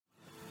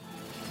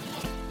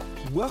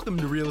Welcome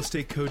to Real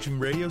Estate Coaching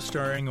Radio,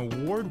 starring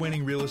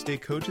award-winning real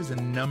estate coaches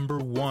and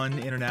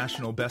 #1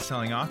 international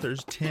best-selling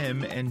authors,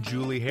 Tim and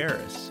Julie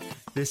Harris.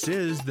 This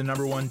is the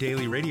 #1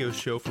 daily radio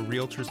show for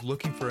realtors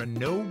looking for a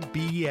no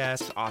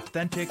BS,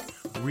 authentic,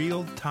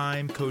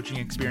 real-time coaching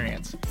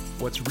experience.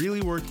 What's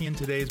really working in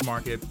today's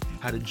market,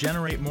 how to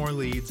generate more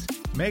leads,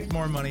 make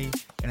more money,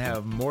 and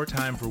have more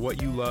time for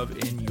what you love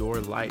in your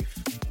life.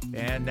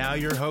 And now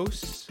your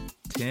hosts,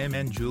 Tim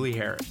and Julie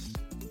Harris.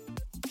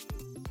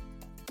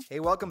 Hey,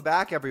 welcome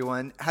back,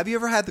 everyone. Have you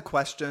ever had the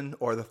question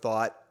or the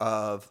thought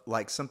of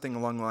like something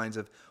along the lines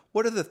of,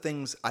 what are the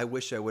things I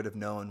wish I would have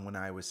known when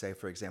I was, say,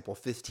 for example,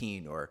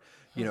 15, or,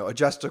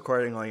 adjust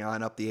accordingly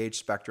on up the age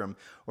spectrum?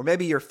 Or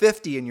maybe you're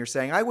 50 and you're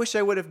saying, I wish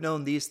I would have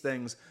known these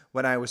things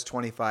when I was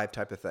 25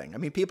 type of thing. I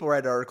mean, people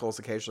write articles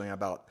occasionally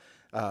about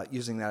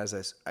using that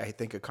as, I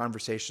think, a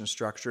conversation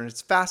structure. And it's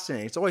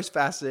fascinating. It's always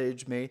fascinated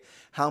to me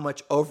how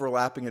much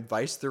overlapping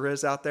advice there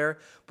is out there.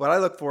 What I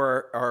look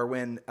for are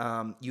when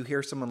you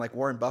hear someone like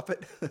Warren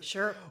Buffett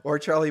Sure. or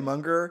Charlie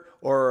Munger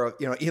or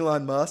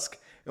Elon Musk.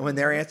 And when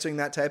they're answering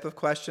that type of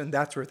question,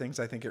 that's where things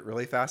I think get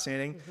really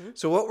fascinating. Mm-hmm.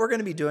 So what we're going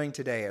to be doing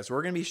today is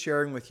we're going to be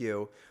sharing with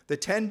you the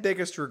 10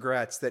 biggest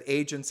regrets that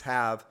agents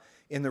have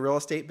in the real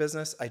estate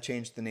business. I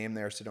changed the name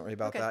there, so don't worry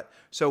about that.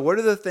 So what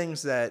are the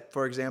things that,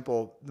 for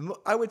example,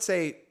 I would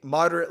say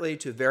moderately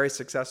to very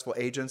successful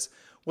agents,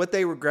 what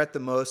they regret the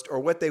most or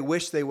what they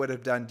wish they would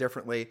have done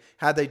differently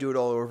had they do it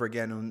all over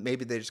again and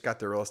maybe they just got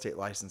their real estate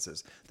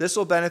licenses. This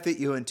will benefit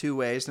you in two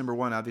ways. Number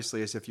one,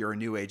 obviously, is if you're a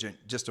new agent,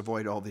 just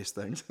avoid all these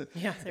things.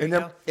 Yeah, there you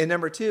go. And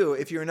number two,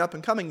 if you're an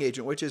up-and-coming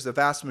agent, which is the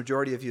vast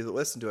majority of you that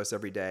listen to us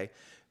every day,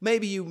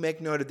 maybe you make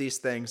note of these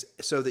things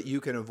so that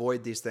you can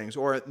avoid these things.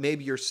 Or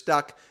maybe you're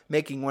stuck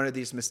making one of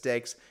these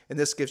mistakes, and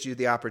this gives you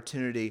the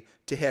opportunity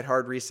to hit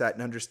hard reset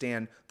and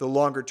understand the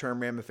longer-term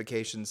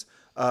ramifications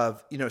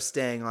of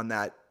staying on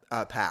that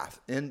path.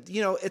 And,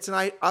 it's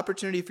an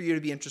opportunity for you to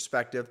be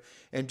introspective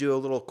and do a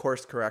little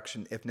course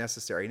correction if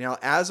necessary. Now,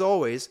 as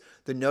always,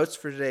 the notes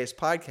for today's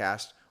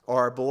podcast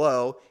are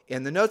below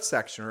in the notes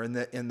section or in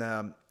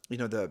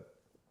the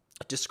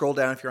just scroll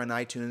down if you're on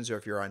iTunes or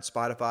if you're on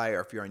Spotify or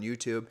if you're on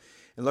YouTube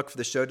and look for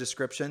the show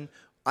description.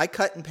 I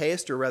cut and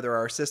paste, or rather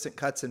our assistant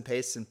cuts and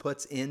pastes and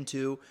puts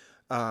into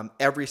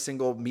every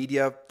single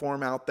media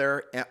form out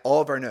there,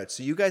 all of our notes.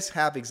 So you guys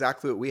have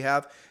exactly what we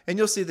have. And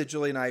you'll see that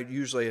Julie and I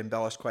usually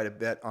embellish quite a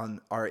bit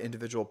on our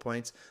individual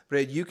points.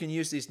 But you can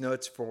use these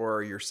notes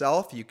for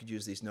yourself. You could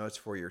use these notes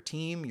for your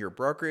team, your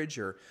brokerage,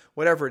 or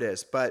whatever it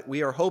is. But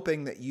we are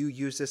hoping that you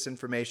use this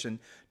information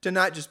to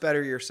not just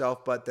better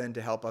yourself, but then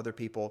to help other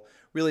people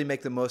really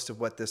make the most of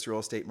what this real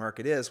estate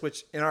market is,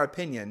 which in our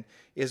opinion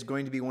is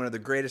going to be one of the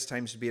greatest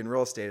times to be in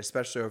real estate,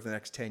 especially over the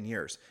next 10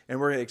 years. And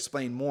we're going to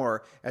explain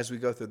more as we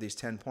go through these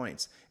 10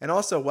 points. And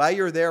also, while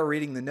you're there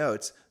reading the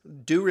notes,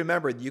 do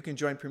remember that you can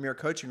join Premier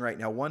Coaching right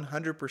now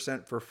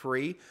 100% for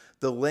free.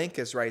 The link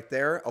is right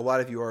there. A lot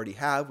of you already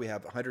have. We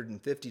have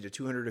 150 to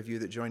 200 of you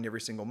that join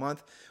every single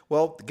month.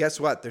 Well, guess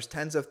what? There's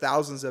tens of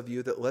thousands of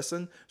you that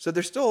listen. So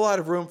there's still a lot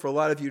of room for a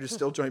lot of you to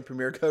still join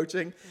Premier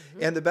Coaching.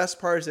 Mm-hmm. And the best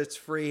part is it's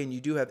free, and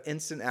you do have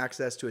instant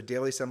access to a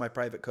daily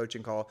semi-private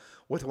coaching call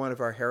with one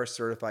of our Harris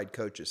certified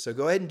coaches. So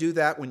go ahead and do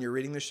that when you're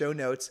reading the show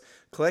notes.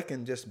 Click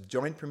and just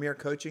join Premier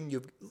Coaching.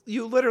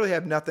 You literally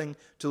have nothing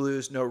to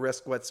lose, no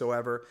risk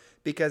whatsoever,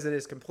 because it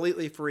is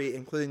completely free,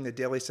 including the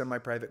daily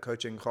semi-private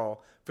coaching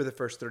call for the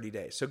first 30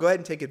 days. So go ahead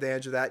and take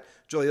advantage of that.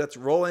 Julie, let's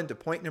roll into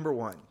point number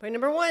one. Point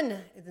number one,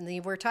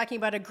 we're talking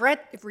about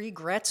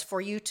regrets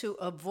for you to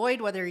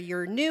avoid, whether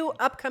you're new,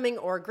 upcoming,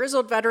 or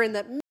grizzled veteran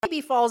that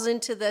maybe falls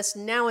into this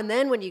now and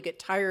then when you get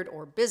tired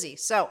or busy.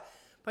 So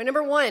point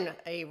number one,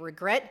 a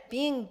regret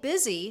being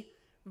busy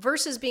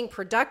versus being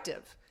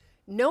productive.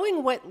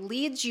 Knowing what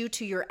leads you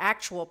to your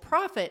actual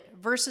profit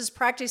versus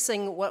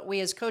practicing what we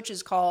as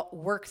coaches call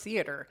work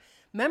theater.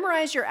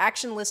 Memorize your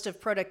action list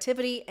of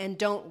productivity and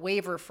don't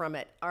waver from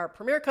it. Our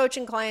Premier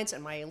Coaching clients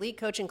and my elite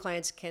coaching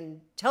clients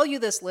can tell you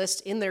this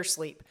list in their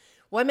sleep.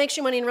 What makes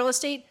you money in real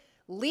estate?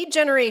 Lead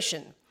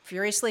generation,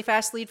 furiously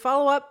fast lead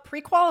follow-up,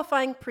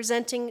 pre-qualifying,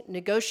 presenting,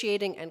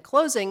 negotiating, and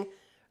closing,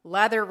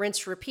 lather,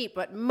 rinse, repeat.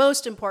 But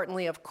most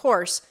importantly, of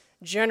course,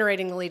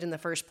 generating the lead in the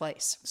first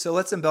place. So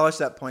let's embellish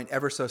that point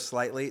ever so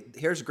slightly.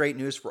 Here's great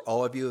news for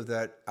all of you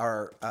that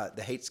are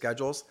the hate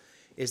schedules,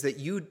 is that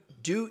you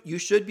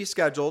should be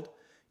scheduled.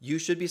 You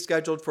should be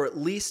scheduled for at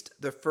least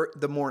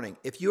the morning.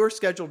 If you are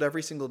scheduled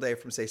every single day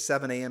from, say,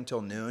 7 a.m.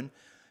 till noon,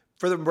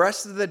 for the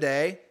rest of the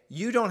day,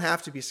 you don't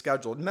have to be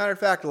scheduled. Matter of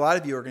fact, a lot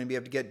of you are going to be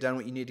able to get done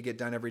what you need to get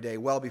done every day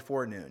well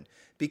before noon.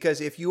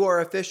 Because if you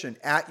are efficient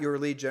at your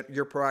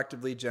your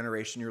proactive lead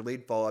generation, your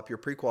lead follow-up, you're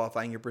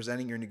pre-qualifying, you're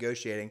presenting, you're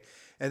negotiating,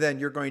 and then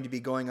you're going to be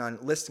going on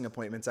listing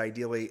appointments,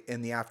 ideally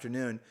in the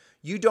afternoon,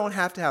 you don't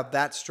have to have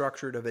that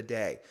structured of a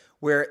day.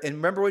 And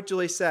remember what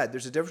Julie said,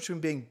 there's a difference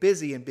between being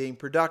busy and being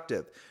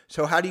productive.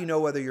 So how do you know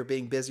whether you're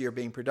being busy or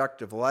being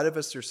productive? A lot of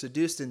us are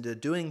seduced into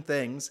doing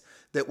things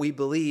that we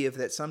believe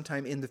that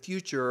sometime in the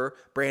future,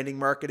 branding,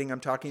 marketing, I'm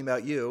talking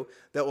about you,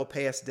 that will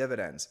pay us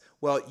dividends.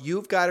 Well,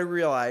 you've got to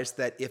realize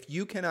that if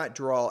you cannot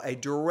draw a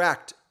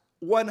direct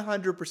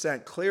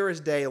 100% clear as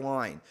day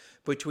line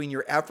between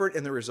your effort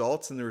and the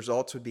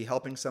results would be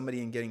helping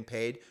somebody and getting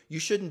paid, you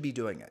shouldn't be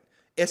doing it,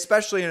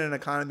 especially in an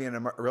economy and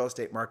a real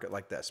estate market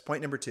like this.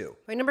 Point number 2.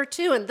 Point number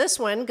 2, and this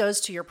one goes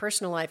to your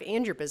personal life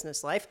and your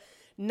business life,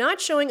 not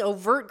showing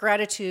overt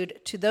gratitude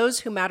to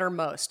those who matter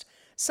most.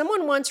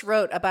 Someone once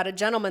wrote about a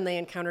gentleman they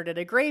encountered at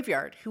a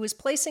graveyard who was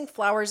placing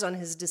flowers on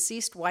his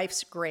deceased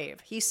wife's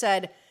grave. He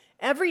said,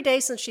 "Every day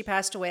since she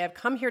passed away, I've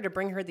come here to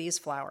bring her these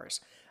flowers.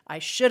 I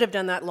should have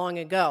done that long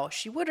ago.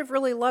 She would have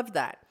really loved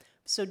that.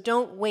 So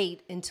don't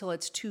wait until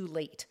it's too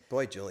late."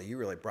 Boy, Julie, you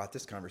really brought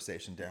this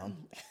conversation down.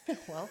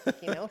 Well,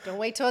 don't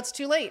wait till it's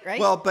too late,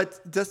 right? Well,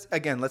 but just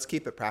again, let's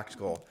keep it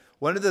practical.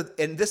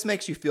 And this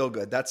makes you feel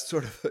good. That's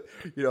sort of,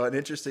 an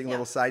interesting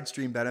little side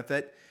stream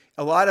benefit.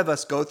 A lot of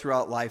us go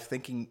throughout life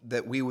thinking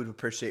that we would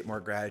appreciate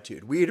more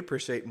gratitude. We'd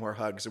appreciate more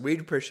hugs.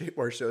 We'd appreciate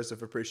more shows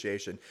of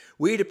appreciation.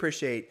 We'd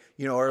appreciate,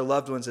 our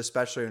loved ones,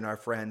 especially and our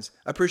friends,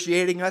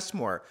 appreciating us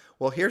more.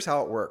 Well, here's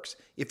how it works.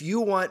 If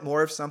you want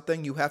more of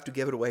something, you have to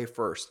give it away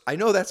first. I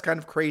know that's kind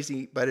of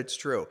crazy, but it's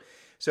true.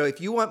 So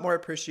if you want more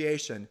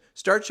appreciation,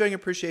 start showing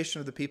appreciation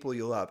of the people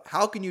you love.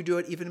 How can you do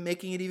it? Even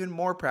making it even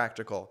more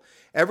practical.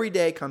 Every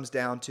day comes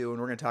down to, and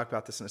we're going to talk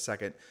about this in a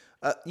second,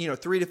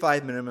 3 to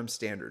 5 minimum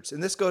standards.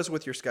 And this goes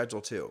with your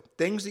schedule too.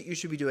 Things that you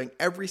should be doing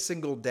every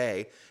single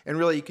day. And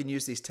really you can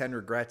use these 10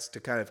 regrets to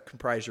kind of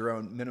comprise your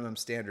own minimum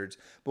standards.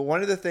 But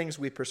one of the things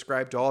we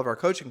prescribe to all of our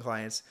coaching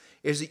clients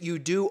is that you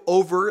do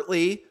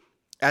overtly,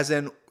 as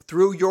in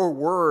through your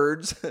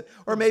words,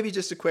 or maybe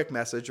just a quick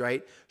message,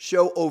 right?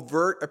 Show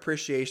overt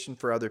appreciation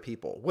for other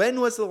people. When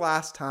was the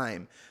last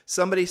time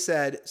somebody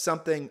said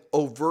something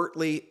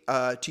overtly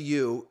to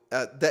you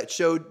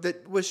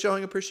that was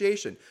showing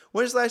appreciation?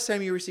 When was the last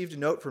time you received a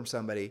note from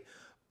somebody,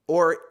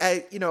 or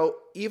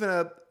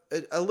even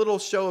a little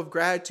show of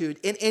gratitude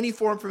in any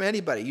form from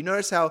anybody? You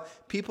notice how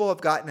people have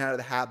gotten out of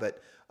the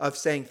habit of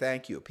saying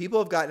thank you. People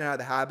have gotten out of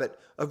the habit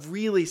of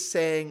really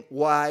saying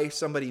why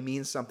somebody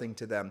means something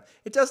to them.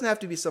 It doesn't have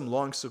to be some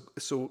long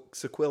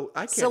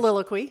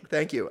soliloquy.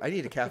 Thank you. I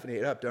need to caffeinate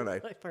it up, don't I?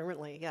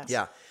 Permanently, yes.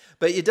 Yeah.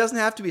 But it doesn't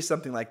have to be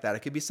something like that. It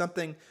could be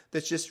something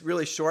that's just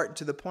really short and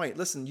to the point.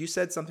 Listen, you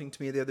said something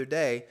to me the other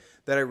day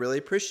that I really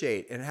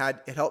appreciate, and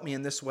it helped me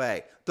in this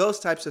way. Those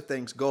types of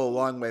things go a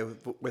long way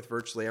with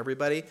virtually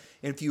everybody.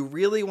 And if you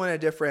really want to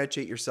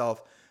differentiate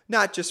yourself,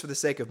 not just for the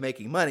sake of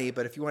making money,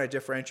 but if you want to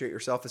differentiate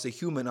yourself as a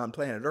human on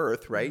planet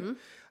Earth, right? Mm-hmm.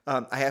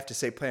 I have to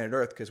say planet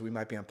Earth because we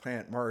might be on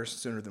planet Mars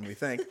sooner than we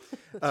think.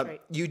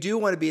 Right. You do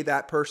want to be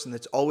that person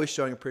that's always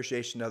showing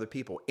appreciation to other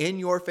people. In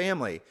your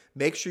family,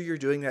 make sure you're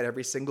doing that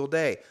every single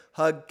day.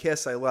 Hug,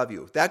 kiss, I love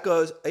you. That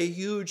goes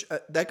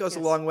a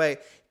long way,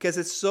 because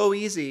it's so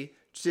easy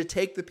to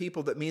take the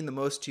people that mean the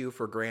most to you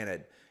for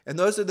granted. And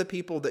those are the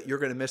people that you're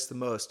going to miss the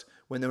most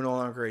when they're no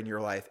longer in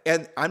your life.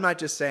 And I'm not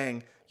just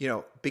saying,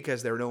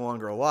 because they're no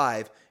longer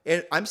alive.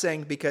 And I'm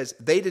saying because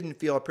they didn't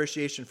feel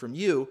appreciation from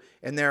you,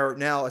 and they're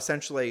now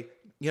essentially,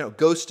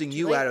 ghosting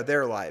you out of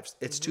their lives.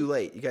 It's too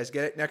late. You guys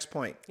get it? Next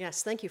point.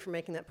 Yes, thank you for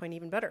making that point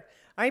even better.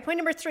 All right, point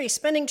number 3,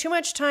 spending too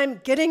much time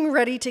getting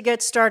ready to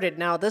get started.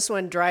 Now, this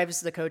one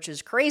drives the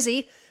coaches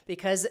crazy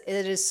because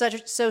it is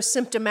so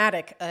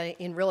symptomatic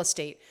in real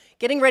estate.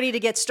 Getting ready to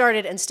get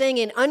started and staying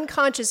in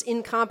unconscious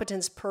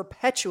incompetence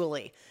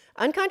perpetually.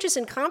 Unconscious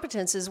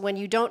incompetence is when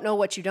you don't know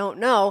what you don't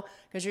know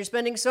because you're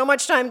spending so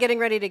much time getting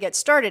ready to get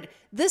started.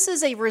 This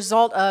is a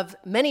result of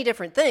many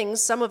different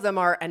things. Some of them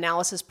are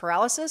analysis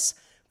paralysis,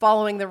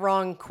 following the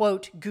wrong,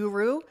 quote,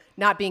 guru,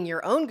 not being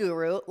your own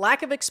guru,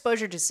 lack of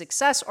exposure to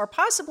success, or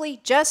possibly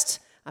just,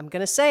 I'm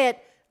going to say it,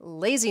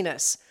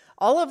 laziness.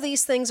 All of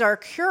these things are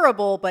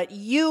curable, but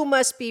you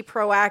must be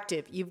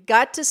proactive. You've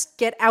got to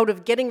get out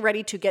of getting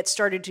ready to get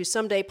started to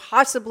someday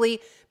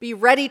possibly be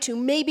ready to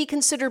maybe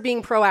consider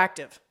being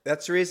proactive.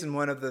 That's the reason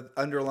one of the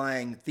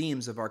underlying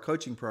themes of our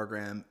coaching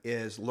program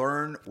is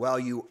learn while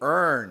you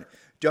earn.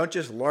 Don't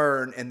just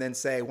learn and then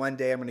say, one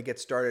day I'm going to get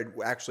started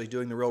actually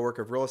doing the real work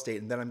of real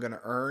estate and then I'm going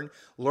to earn.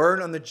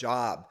 Learn on the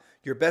job.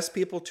 Your best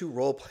people to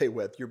role play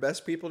with, your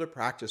best people to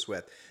practice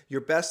with,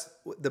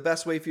 the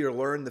best way for you to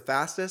learn the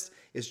fastest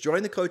is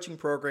join the coaching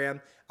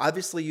program,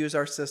 obviously use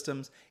our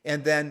systems,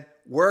 and then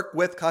work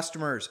with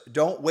customers.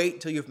 Don't wait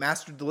until you've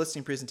mastered the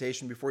listing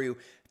presentation before you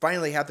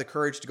finally have the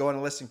courage to go on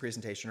a listing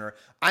presentation, or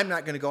I'm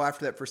not going to go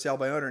after that for sale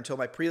by owner until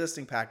my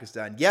pre-listing pack is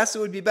done. Yes, it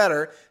would be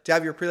better to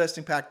have your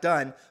pre-listing pack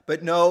done,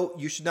 but no,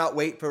 you should not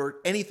wait for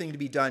anything to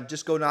be done.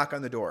 Just go knock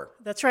on the door.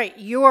 That's right.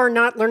 You are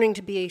not learning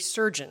to be a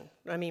surgeon.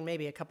 I mean,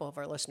 maybe a couple of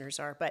our listeners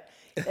are, but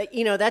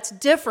that's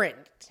different.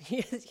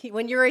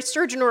 When you're a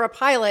surgeon or a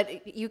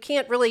pilot, you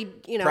can't really,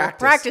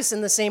 practice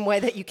in the same way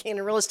that you can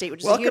in real estate,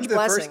 which is a huge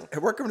blessing.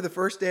 Welcome to the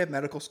first day of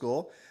medical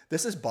school.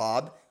 This is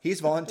Bob.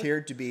 He's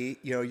volunteered to be,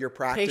 your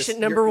practice. Patient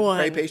number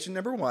one. Patient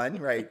number one,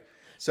 right.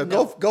 So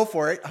go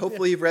for it.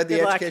 Hopefully you've read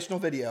the educational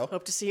video.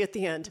 Hope to see you at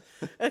the end.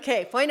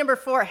 Okay, point number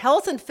 4,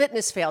 health and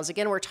fitness fails.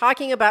 Again, we're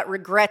talking about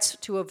regrets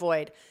to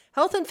avoid.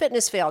 Health and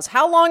fitness fails.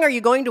 How long are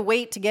you going to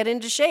wait to get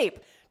into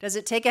shape? Does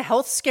it take a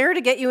health scare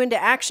to get you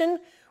into action?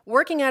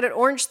 Working out at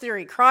Orange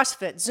Theory,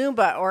 CrossFit,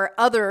 Zumba, or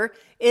other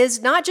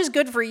is not just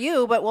good for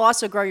you, but will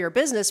also grow your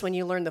business when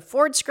you learn the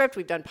Ford script.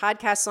 We've done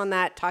podcasts on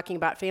that, talking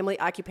about family,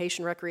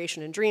 occupation,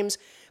 recreation, and dreams.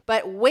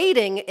 But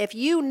waiting, if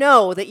you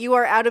know that you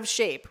are out of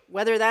shape,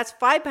 whether that's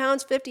 5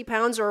 pounds, 50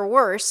 pounds, or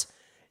worse,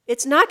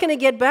 it's not going to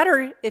get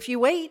better if you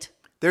wait.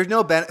 There's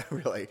no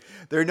really.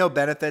 There are no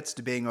benefits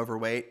to being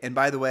overweight. And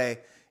by the way,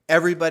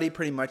 everybody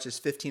pretty much is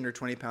 15 or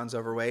 20 pounds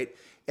overweight.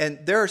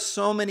 And there are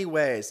so many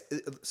ways,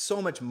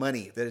 so much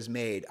money that is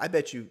made. I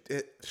bet you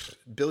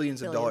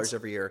billions of dollars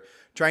every year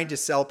trying to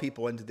sell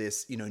people into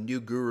this,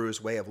 new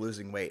guru's way of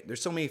losing weight.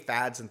 There's so many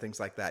fads and things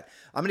like that.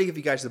 I'm going to give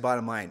you guys the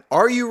bottom line.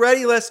 Are you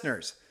ready,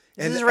 listeners?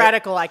 This is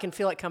radical. I can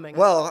feel it coming.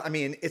 Well, I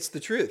mean, it's the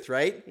truth,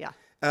 right?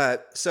 Yeah.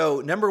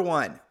 So number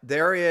one,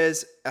 there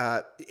is,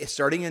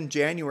 starting in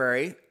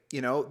January,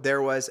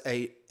 there was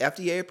a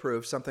FDA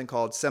approved something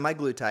called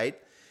semaglutide,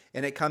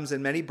 and it comes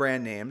in many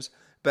brand names.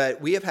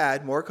 But we have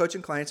had more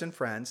coaching clients and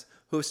friends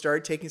who have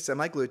started taking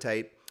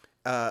semaglutide.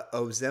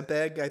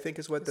 Ozempic, I think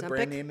is what the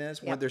brand name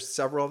is. Yep. There's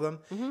several of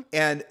them.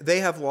 And they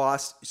have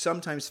lost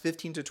sometimes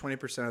 15 to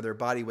 20% of their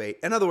body weight.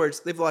 In other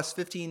words, they've lost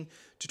 15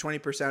 to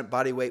 20%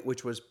 body weight,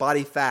 which was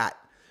body fat.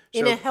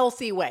 In a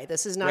healthy way.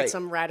 This is not Right.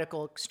 some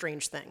radical,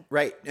 strange thing.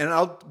 Right. And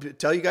I'll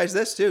tell you guys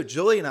this too.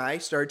 Julie and I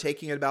started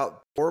taking it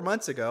about 4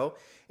 months ago.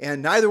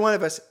 And neither one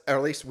of us, or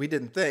at least we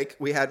didn't think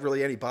we had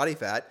really any body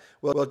fat.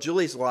 Well,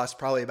 Julie's lost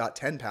probably about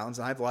 10 pounds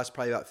and I've lost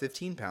probably about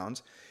 15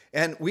 pounds.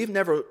 And we've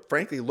never,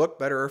 frankly, looked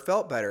better or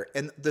felt better.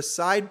 And the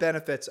side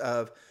benefits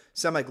of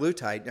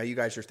semaglutide, now you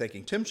guys are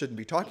thinking, Tim shouldn't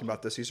be talking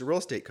about this. He's a real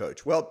estate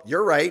coach. Well,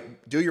 you're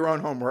right. Do your own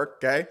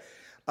homework, okay?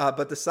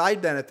 But the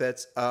side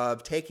benefits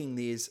of taking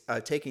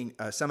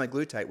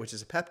semaglutide, which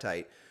is a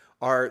peptide,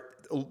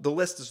 the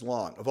list is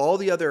long. Of all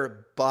the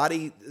other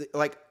body,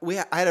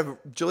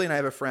 Julie and I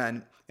have a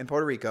friend in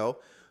Puerto Rico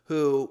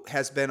who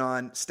has been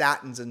on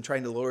statins and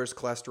trying to lower his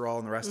cholesterol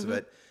and the rest of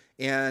it.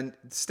 And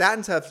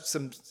statins have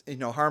some,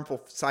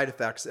 harmful side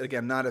effects. Again,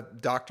 I'm not a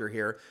doctor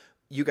here.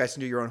 You guys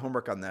can do your own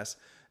homework on this.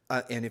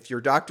 And if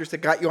your doctors that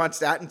got you on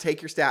statin,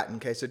 take your statin.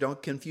 Okay. So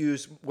don't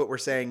confuse what we're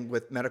saying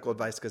with medical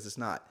advice because it's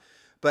not.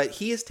 But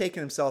he has taken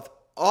himself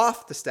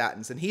off the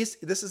statins. And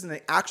this is an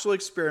actual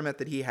experiment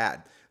that he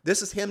had.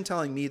 This is him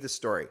telling me the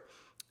story.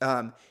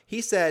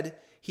 He said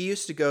he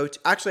used to go to,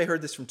 actually I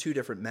heard this from two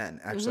different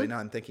men, actually, now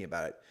I'm thinking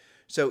about it.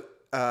 So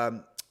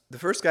the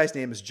first guy's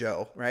name is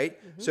Joe, right?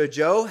 So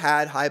Joe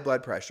had high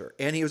blood pressure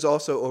and he was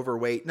also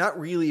overweight. Not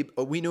really,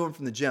 we knew him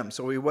from the gym.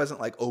 So he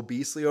wasn't like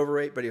obesely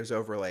overweight, but he was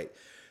overweight.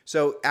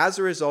 So as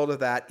a result of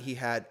that,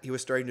 he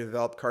was starting to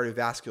develop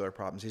cardiovascular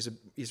problems.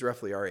 He's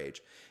roughly our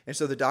age. And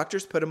so the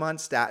doctors put him on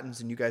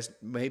statins, and you guys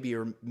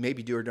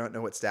maybe do or don't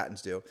know what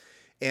statins do.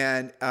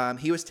 And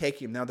he was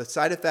taking them. Now, the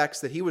side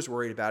effects that he was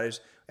worried about is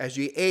as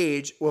you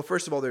age, well,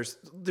 first of all, there's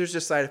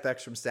just side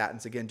effects from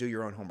statins. Again, do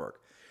your own homework.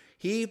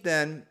 He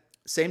then,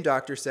 same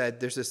doctor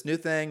said, there's this new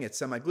thing. It's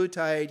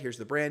semaglutide. Here's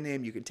the brand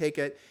name. You can take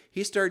it.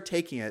 He started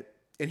taking it,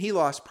 and he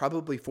lost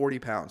probably 40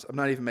 pounds. I'm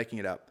not even making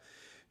it up.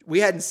 We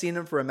hadn't seen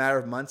him for a matter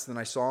of months. Then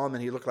I saw him,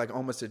 and he looked like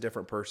almost a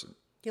different person.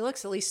 He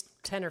looks at least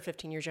 10 or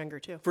 15 years younger,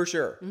 too. For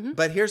sure.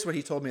 But here's what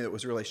he told me that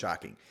was really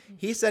shocking.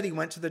 He said he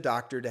went to the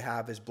doctor to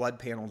have his blood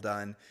panel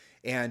done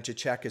and to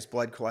check his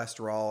blood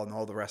cholesterol and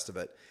all the rest of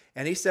it.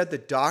 And he said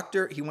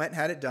he went and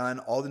had it done,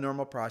 all the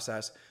normal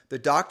process. The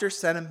doctor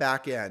sent him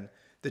back in.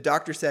 The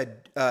doctor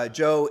said,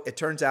 Joe, it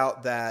turns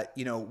out that,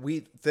 we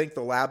think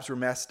the labs were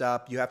messed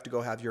up. You have to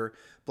go have your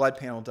blood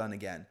panel done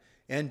again.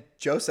 And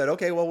Joe said,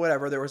 okay, well,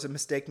 whatever. There was a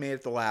mistake made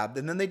at the lab.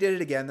 And then they did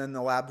it again. Then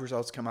the lab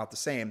results come out the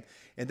same.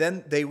 And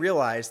then they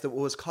realized that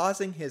what was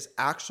causing his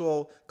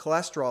actual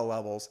cholesterol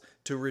levels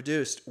to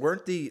reduce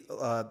weren't the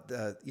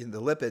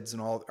lipids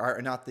and all,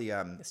 or not the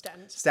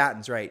statins.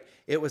 Statins, right?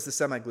 It was the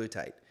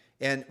semaglutide.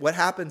 And what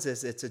happens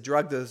is it's a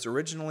drug that was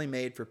originally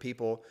made for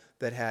people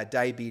that had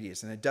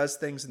diabetes. And it does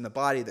things in the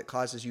body that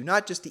causes you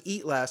not just to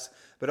eat less,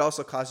 but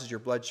also causes your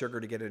blood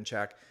sugar to get in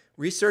check.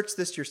 Research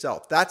this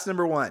yourself. That's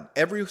number one.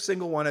 Every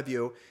single one of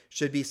you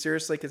should be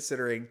seriously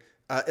considering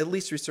at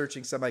least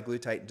researching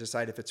semaglutide and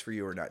decide if it's for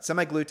you or not.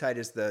 Semaglutide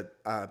is the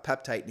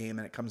peptide name,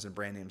 and it comes in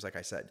brand names, like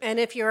I said. And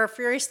if you're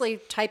furiously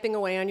typing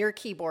away on your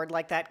keyboard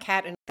like that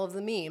cat in all of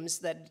the memes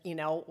that,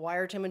 why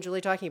are Tim and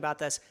Julie talking about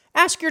this?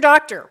 Ask your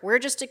doctor. We're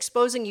just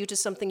exposing you to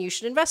something you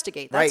should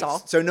investigate. That's all.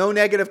 So no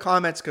negative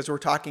comments because we're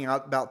talking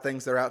about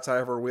things that are outside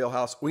of our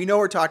wheelhouse. We know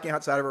we're talking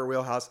outside of our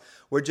wheelhouse.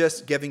 We're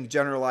just giving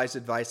generalized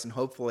advice and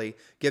hopefully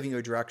giving you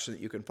a direction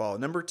that you can follow.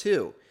 Number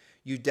two,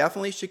 you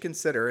definitely should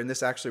consider, and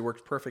this actually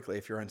works perfectly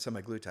if you're on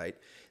semaglutide,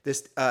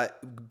 this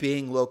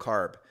being low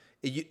carb.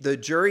 The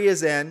jury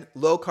is in.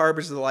 Low carb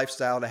is the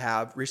lifestyle to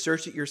have.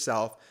 Research it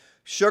yourself.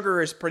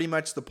 Sugar is pretty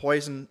much the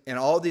poison in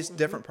all these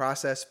different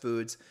processed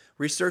foods.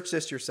 Research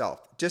this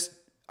yourself. Just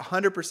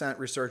 100%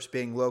 research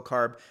being low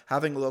carb,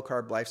 having a low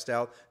carb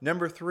lifestyle.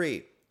 Number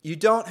three, you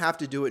don't have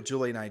to do what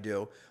Julie and I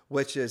do,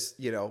 which is,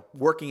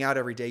 working out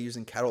every day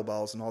using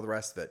kettlebells and all the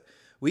rest of it.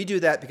 We do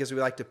that because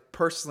we like to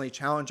personally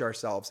challenge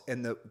ourselves,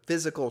 and the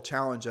physical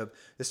challenge of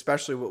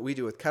especially what we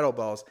do with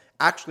kettlebells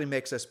actually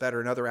makes us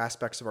better in other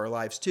aspects of our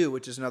lives too,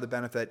 which is another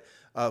benefit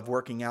of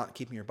working out and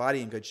keeping your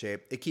body in good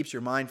shape. It keeps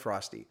your mind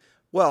frosty.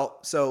 Well,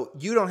 so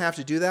you don't have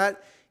to do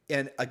that.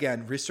 And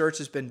again, research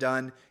has been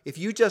done. If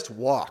you just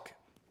walk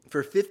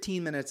for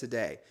 15 minutes a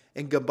day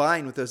and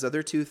combine with those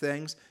other two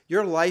things,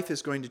 your life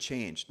is going to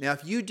change. Now,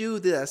 if you do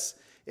this,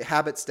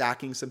 habit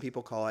stacking, some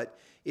people call it,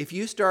 if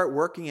you start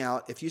working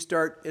out, if you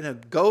start,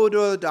 go to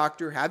the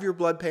doctor, have your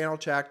blood panel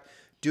checked,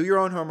 do your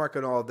own homework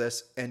on all of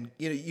this, and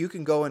you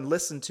can go and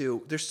listen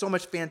to, there's so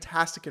much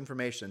fantastic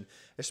information,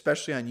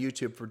 especially on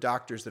YouTube for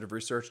doctors that have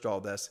researched all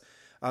this.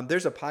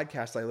 There's a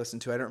podcast I listen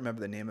to. I don't remember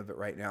the name of it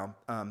right now.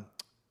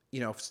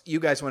 If you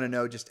guys want to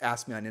know, just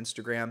ask me on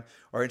Instagram.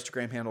 Our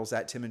Instagram handle is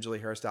at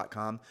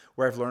timandjulieharris.com,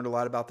 where I've learned a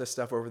lot about this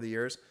stuff over the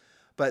years.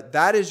 But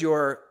that is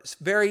your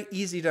very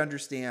easy to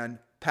understand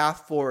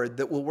path forward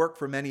that will work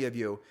for many of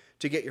you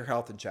to get your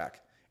health in check.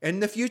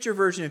 And the future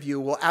version of you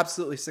will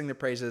absolutely sing the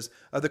praises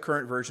of the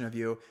current version of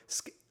you.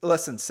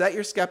 Listen, set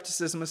your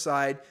skepticism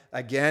aside.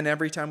 Again,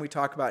 every time we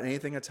talk about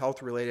anything that's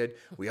health related,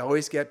 we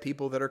always get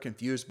people that are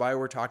confused by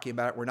what we're talking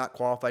about. We're not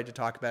qualified to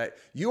talk about it.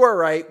 You are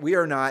right. We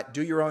are not.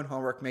 Do your own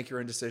homework. Make your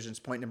own decisions.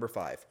 Point number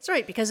 5. That's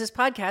right, because this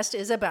podcast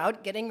is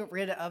about getting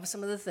rid of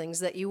some of the things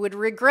that you would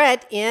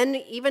regret in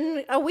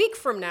even a week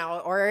from now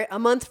or a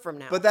month from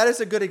now. But that is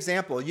a good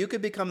example. You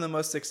could become the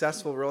most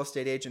successful real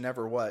estate agent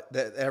ever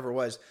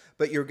was,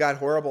 but you've got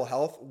horrible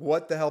health.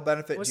 What the hell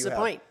benefit do you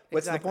have?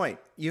 What's the point?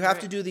 You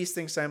have to do these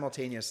things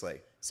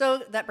simultaneously. So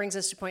that brings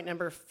us to point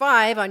number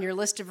 5 on your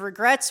list of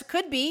regrets.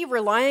 Could be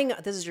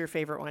this is your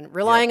favorite one,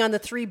 relying on the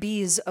 3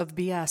 B's of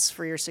BS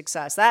for your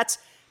success. That's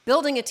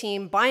building a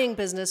team, buying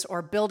business,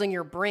 or building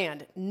your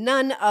brand.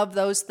 None of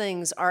those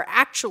things are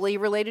actually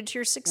related to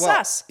your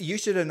success. Well, you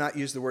should have not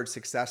used the word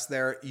success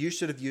there. You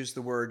should have used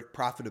the word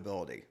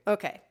profitability.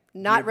 Okay.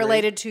 Not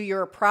related to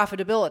your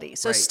profitability.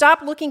 So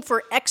stop looking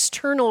for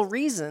external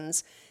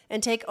reasons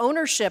and take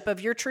ownership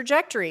of your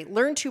trajectory.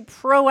 Learn to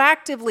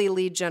proactively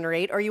lead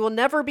generate, or you will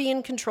never be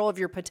in control of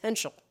your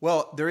potential.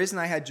 Well, the reason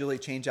I had Julie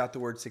change out the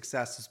word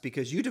success is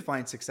because you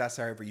define success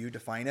however you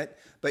define it,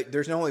 but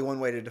there's only one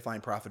way to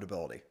define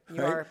profitability.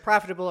 You are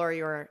profitable or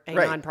you're a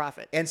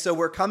nonprofit. And so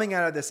we're coming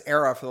out of this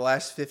era for the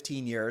last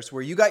 15 years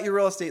where you got your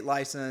real estate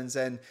license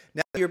and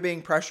now you're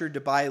being pressured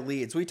to buy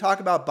leads. We talk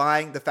about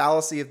buying, the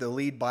fallacy of the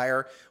lead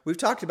buyer. We've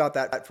talked about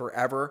that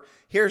forever.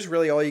 Here's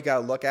really all you got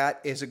to look at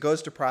is it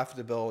goes to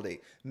profitability.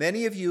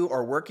 Many of you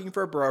are working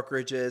for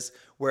brokerages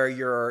where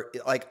you're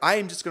like, I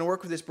am just going to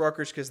work with this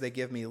brokerage because they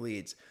give me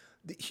leads.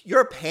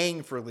 You're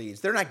paying for leads.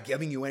 They're not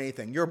giving you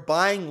anything. You're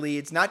buying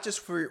leads, not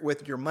just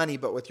with your money,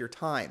 but with your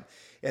time.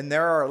 And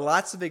there are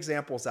lots of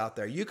examples out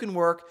there. You can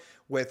work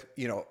with,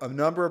 a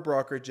number of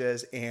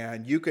brokerages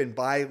and you can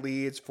buy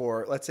leads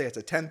for, let's say it's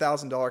a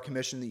 $10,000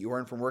 commission that you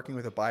earn from working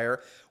with a buyer.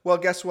 Well,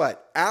 guess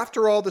what?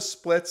 After all the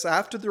splits,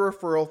 after the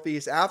referral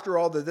fees, after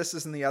all the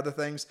this and the other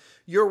things,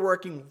 you're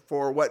working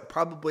for what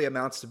probably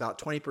amounts to about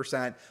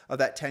 20% of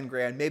that 10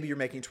 grand. Maybe you're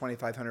making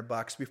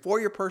 $2,500 before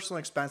your personal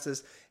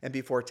expenses and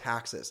before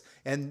taxes.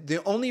 And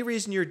the only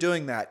reason you're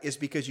doing that is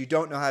because you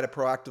don't know how to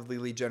proactively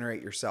lead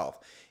generate yourself.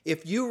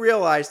 If you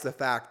realize the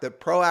fact that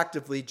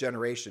proactive lead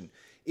generation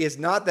is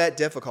not that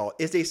difficult,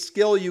 is a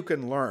skill you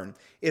can learn,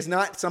 is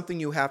not something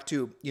you have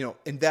to,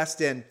 invest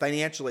in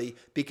financially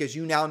because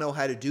you now know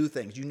how to do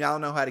things. You now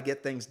know how to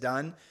get things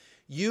done.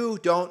 You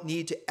don't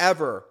need to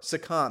ever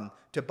succumb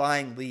to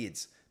buying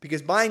leads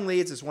because buying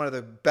leads is one of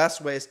the best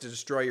ways to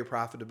destroy your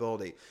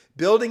profitability.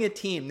 Building a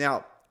team.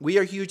 Now, we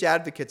are huge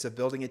advocates of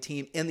building a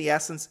team in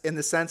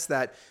the sense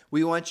that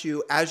we want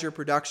you, as your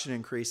production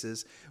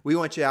increases, we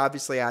want you to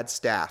obviously add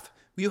staff.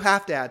 You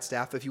have to add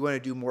staff if you want to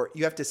do more.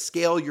 You have to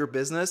scale your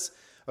business.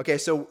 Okay,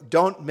 so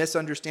don't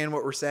misunderstand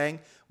what we're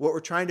saying. What we're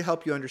trying to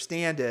help you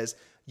understand is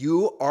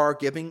you are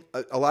giving,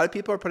 a lot of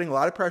people are putting a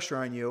lot of pressure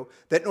on you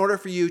that in order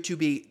for you to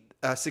be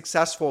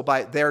successful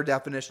by their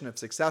definition of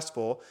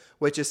successful,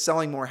 which is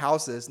selling more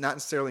houses, not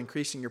necessarily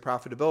increasing your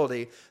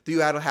profitability, that you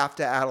have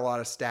to add a lot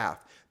of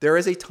staff. There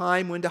is a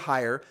time when to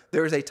hire,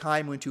 there is a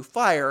time when to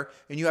fire,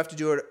 and you have to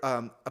do it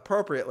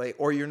appropriately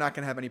or you're not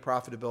going to have any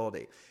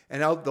profitability.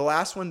 And now the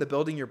last one, the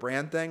building your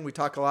brand thing, we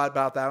talk a lot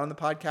about that on the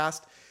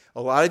podcast.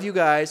 A lot of you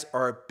guys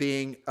are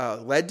being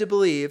led to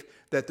believe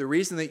that the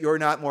reason that you're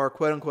not more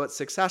quote unquote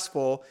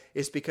successful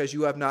is because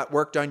you have not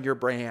worked on your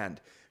brand.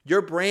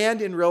 Your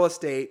brand in real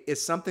estate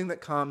is something that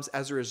comes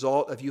as a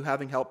result of you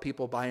having helped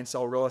people buy and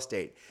sell real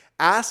estate.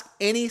 Ask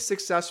any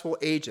successful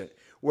agent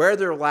where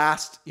their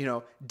last,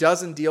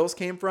 dozen deals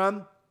came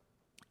from.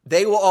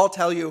 They will all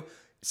tell you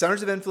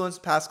centers of influence,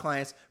 past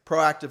clients,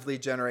 proactive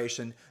lead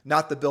generation,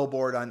 not the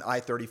billboard on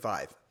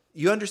I-35.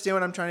 You understand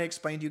what I'm trying to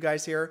explain to you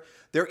guys here?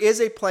 There is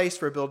a place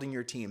for building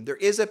your team. There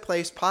is a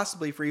place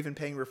possibly for even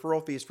paying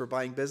referral fees for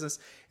buying business.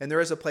 And there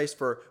is a place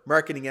for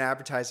marketing and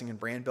advertising and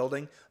brand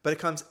building. But it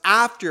comes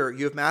after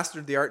you have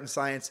mastered the art and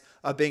science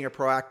of being a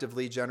proactive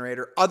lead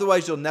generator.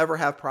 Otherwise, you'll never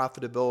have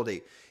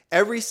profitability.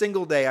 Every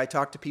single day, I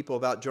talk to people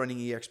about joining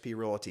eXp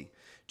Realty.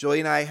 Julie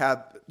and I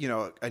have,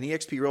 an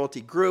eXp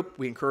Realty group.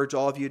 We encourage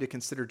all of you to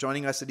consider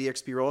joining us at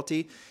eXp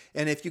Realty.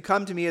 And if you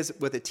come to me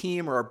with a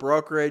team or a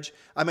brokerage,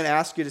 I'm going to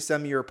ask you to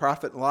send me your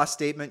profit and loss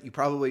statement. You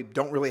probably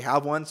don't really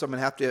have one, so I'm going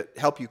to have to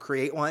help you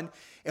create one.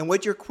 And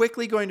what you're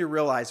quickly going to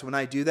realize when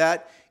I do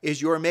that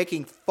is you're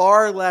making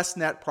far less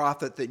net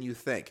profit than you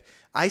think.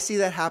 I see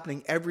that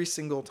happening every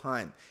single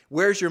time.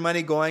 Where's your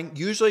money going?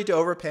 Usually to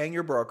overpaying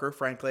your broker,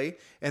 frankly.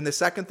 And the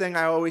second thing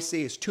I always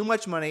see is too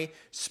much money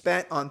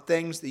spent on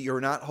things that you're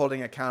not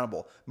holding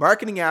accountable.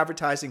 Marketing,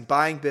 advertising,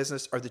 buying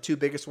business are the two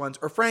biggest ones.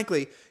 Or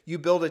frankly, you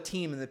build a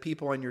team and the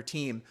people on your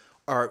team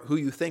are who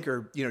you think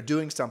are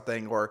doing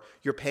something, or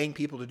you're paying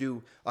people to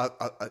do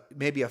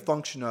maybe a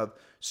function of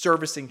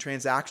servicing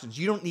transactions.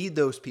 You don't need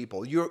those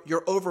people.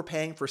 You're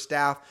overpaying for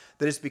staff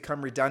that has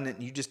become redundant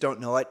and you just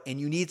don't know it. And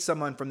you need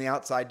someone from the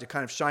outside to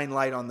kind of shine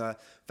light on the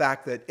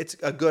fact that it's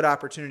a good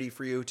opportunity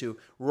for you to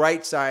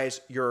right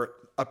size your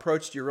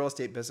approach to your real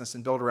estate business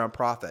and build around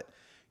profit.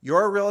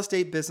 Your real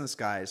estate business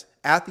guys,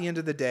 at the end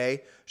of the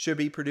day, should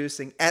be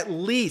producing at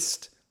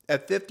least a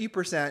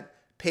 50%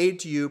 paid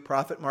to you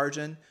profit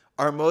margin.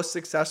 Our most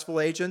successful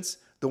agents,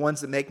 the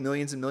ones that make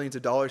millions and millions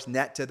of dollars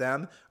net to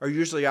them, are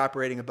usually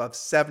operating above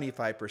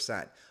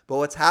 75%. But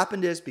what's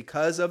happened is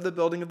because of the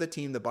building of the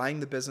team, the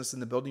buying the business,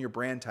 and the building your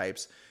brand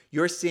types,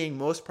 you're seeing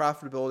most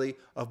profitability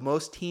of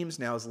most teams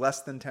now is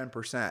less than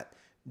 10%.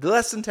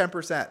 Less than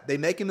 10%. They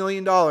make $1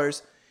 million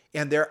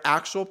and their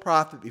actual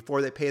profit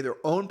before they pay their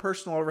own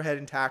personal overhead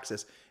and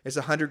taxes is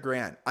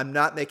 $100,000. I'm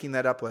not making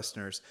that up,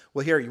 listeners.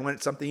 Well, here, you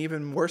want something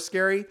even more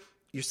scary?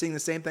 You're seeing the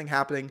same thing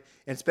happening,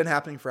 and it's been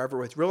happening forever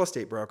with real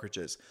estate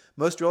brokerages.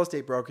 Most real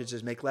estate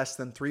brokerages make less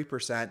than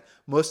 3%.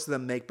 Most of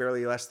them make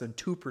barely less than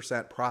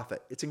 2%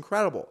 profit. It's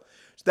incredible.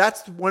 So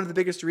that's one of the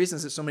biggest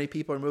reasons that so many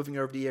people are moving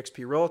over to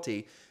eXp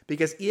Realty,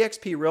 because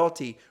eXp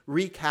Realty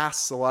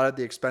recasts a lot of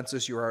the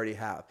expenses you already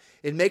have.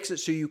 It makes it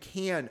so you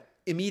can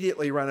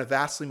immediately run a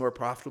vastly more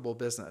profitable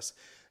business.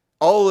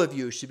 All of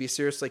you should be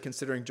seriously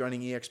considering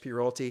joining eXp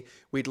Realty.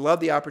 We'd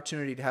love the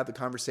opportunity to have the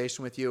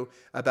conversation with you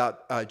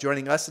about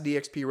joining us at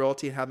eXp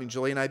Realty and having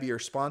Julie and I be your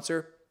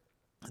sponsor.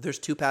 There's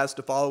two paths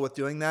to follow with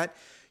doing that.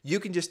 You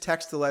can just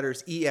text the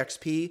letters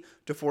EXP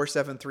to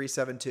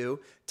 47372.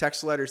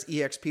 Text the letters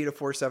EXP to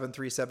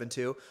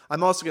 47372.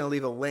 I'm also going to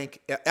leave a link.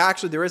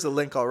 Actually, there is a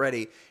link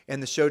already in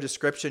the show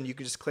description. You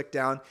can just click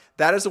down.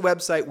 That is a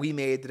website we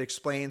made that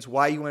explains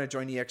why you want to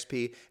join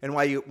EXP and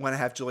why you want to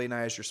have Julie and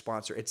I as your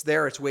sponsor. It's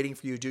there. It's waiting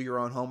for you to do your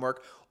own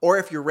homework. Or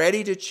if you're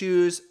ready to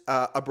choose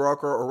a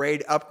broker or ready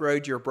to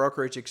upgrade your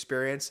brokerage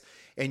experience,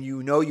 and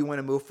you know you want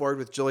to move forward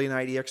with Julie and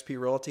I at eXp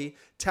Realty,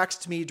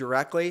 text me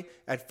directly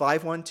at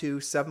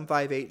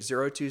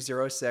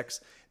 512-758-0206.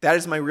 That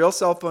is my real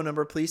cell phone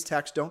number. Please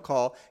text, don't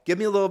call. Give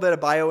me a little bit of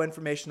bio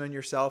information on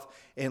yourself,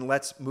 and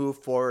let's move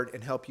forward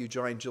and help you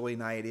join Julie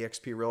and I at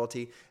eXp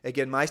Realty.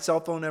 Again, my cell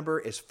phone number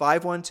is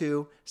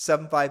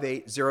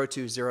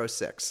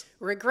 512-758-0206.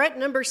 Regret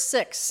number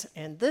 6,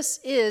 and this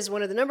is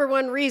one of the number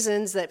one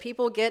reasons that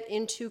people get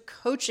into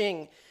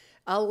coaching.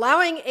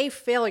 Allowing a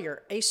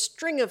failure, a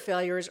string of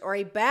failures, or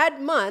a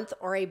bad month,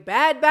 or a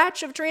bad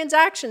batch of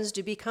transactions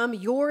to become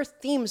your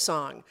theme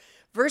song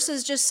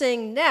versus just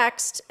saying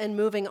next and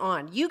moving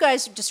on. You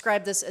guys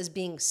describe this as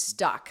being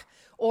stuck,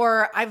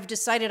 or I've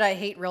decided I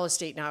hate real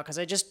estate now because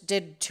I just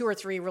did 2 or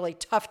 3 really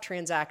tough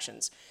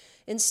transactions.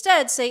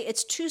 Instead, say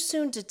it's too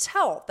soon to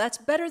tell. That's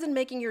better than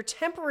making your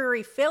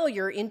temporary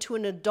failure into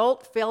an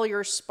adult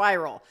failure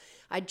spiral.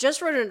 I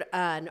just wrote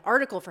an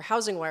article for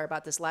Housing Wire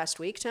about this last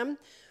week, Tim,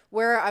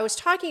 where I was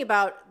talking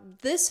about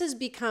this has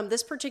become,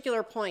 this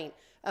particular point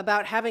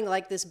about having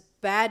like this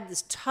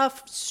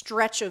tough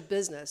stretch of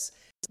business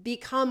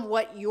become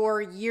what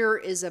your year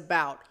is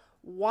about.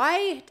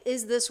 Why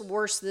is this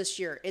worse this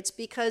year? It's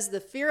because the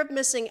fear of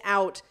missing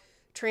out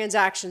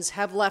transactions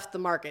have left the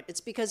market.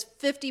 It's because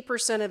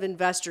 50% of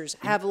investors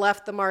have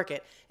left the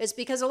market. It's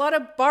because a lot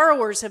of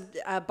buyers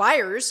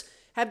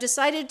have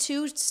decided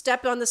to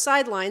step on the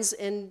sidelines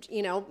and,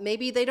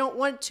 maybe they don't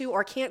want to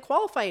or can't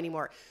qualify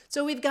anymore.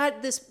 So we've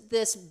got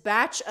this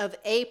batch of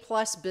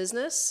A-plus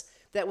business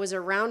that was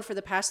around for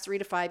the past 3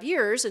 to 5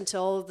 years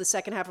until the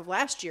second half of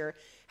last year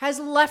has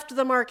left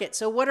the market.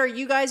 So what are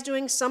you guys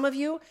doing? Some of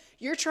you,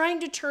 you're trying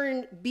to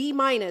turn B-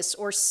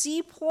 or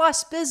C+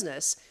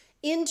 business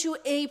into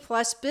A+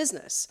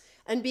 business.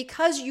 And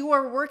because you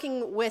are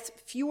working with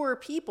fewer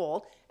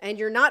people and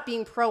you're not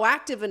being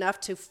proactive enough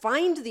to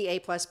find the A+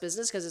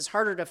 business because it's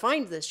harder to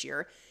find this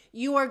year,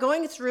 you are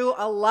going through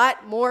a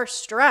lot more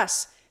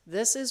stress.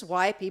 This is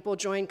why people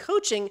join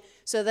coaching,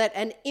 so that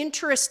an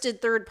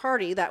interested third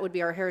party, that would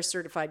be our Harris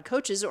certified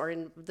coaches, or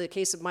in the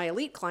case of my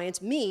elite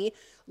clients, me,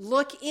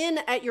 look in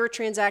at your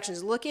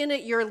transactions, look in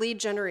at your lead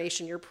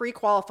generation, your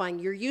pre-qualifying,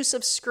 your use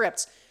of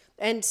scripts,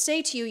 and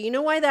say to you, you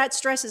know why that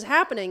stress is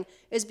happening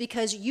is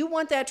because you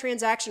want that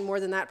transaction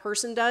more than that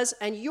person does,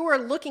 and you are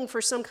looking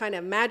for some kind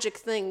of magic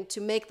thing to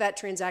make that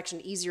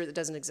transaction easier that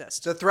doesn't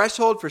exist. The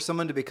threshold for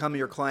someone to become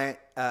your client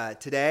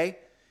today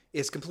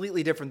is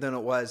completely different than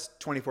it was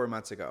 24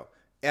 months ago.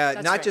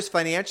 Not just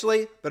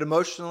financially, but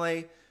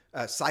emotionally,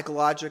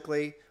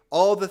 psychologically,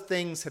 all the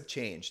things have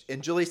changed.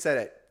 And Julie said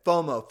it,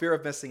 FOMO, fear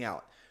of missing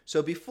out.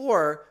 So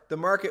before, the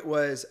market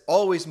was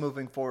always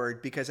moving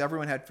forward because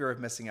everyone had fear of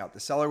missing out. The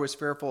seller was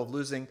fearful of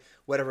losing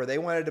whatever they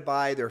wanted to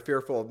buy. They're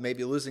fearful of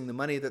maybe losing the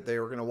money that they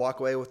were going to walk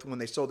away with when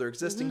they sold their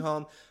existing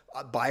home.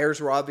 Buyers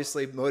were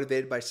obviously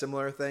motivated by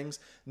similar things.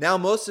 Now,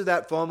 most of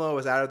that FOMO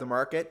is out of the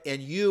market.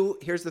 And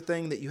here's the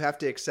thing that you have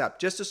to accept.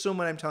 Just assume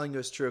what I'm telling you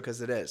is true,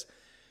 because it is.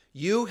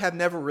 You have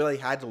never really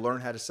had to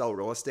learn how to sell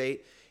real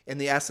estate, in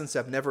the essence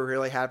of never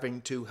really having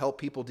to help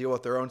people deal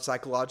with their own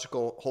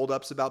psychological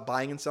holdups about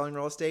buying and selling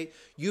real estate.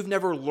 You've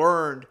never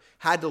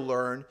had to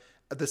learn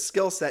the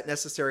skill set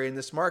necessary in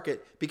this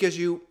market because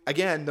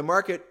the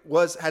market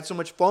had so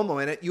much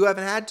FOMO in it, you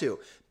haven't had to.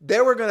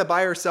 They were going to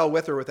buy or sell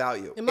with or without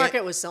you. The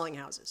market was selling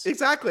houses.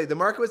 Exactly. The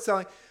market was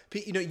selling.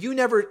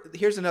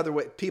 Here's another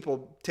way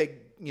people they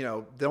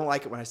don't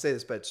like it when I say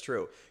this, but it's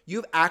true.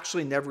 You've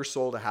actually never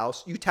sold a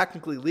house. You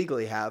technically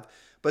legally have,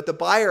 but the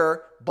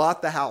buyer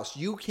bought the house.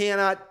 You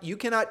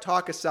cannot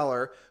talk a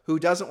seller who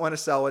doesn't want to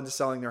sell into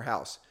selling their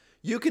house.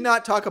 You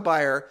cannot talk a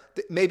buyer,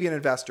 maybe an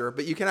investor,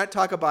 but you cannot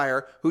talk a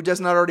buyer who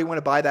does not already want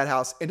to buy that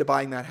house into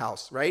buying that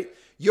house, right?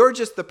 You're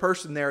just the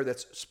person there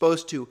that's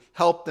supposed to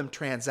help them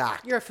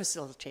transact. You're a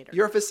facilitator.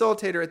 You're a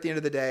facilitator at the end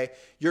of the day.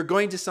 You're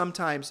going to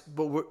sometimes,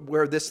 but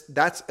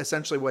that's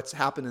essentially what's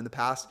happened in the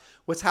past.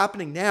 What's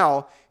happening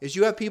now is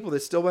you have people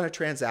that still want to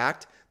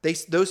transact.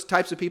 Those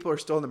types of people are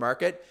still in the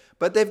market,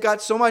 but they've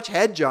got so much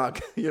head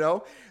junk,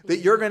 that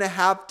you're going to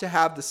have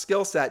the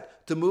skill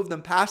set to move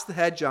them past the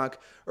head junk,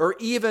 or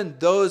even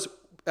those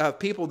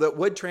people that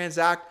would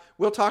transact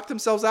will talk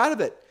themselves out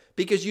of it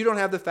because you don't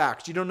have the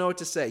facts. You don't know what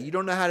to say. You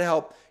don't know how to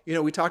help.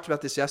 We talked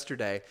about this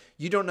yesterday.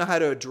 You don't know how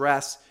to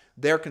address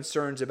their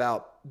concerns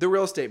about the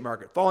real estate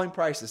market, falling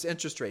prices,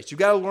 interest rates. You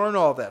got to learn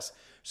all this.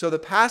 So the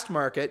past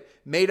market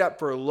made up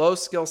for low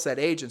skill set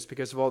agents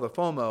because of all the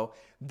FOMO.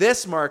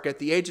 This market,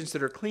 the agents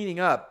that are cleaning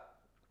up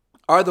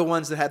are the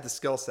ones that had the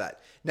skill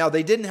set. Now,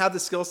 they didn't have the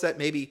skill set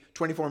maybe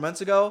 24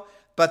 months ago,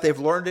 but they've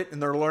learned it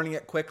and they're learning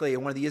it quickly.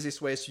 And one of the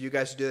easiest ways for you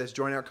guys to do this,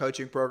 join our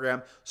coaching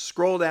program.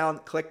 Scroll down,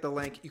 click the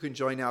link. You can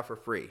join now for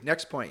free.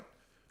 Next point.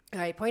 All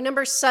right, point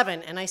number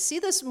 7. And I see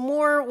this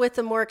more with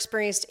the more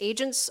experienced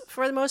agents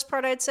for the most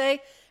part, I'd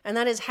say. And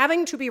that is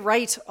having to be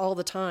right all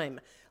the time.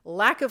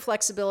 Lack of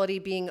flexibility,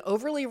 being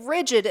overly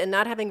rigid, and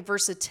not having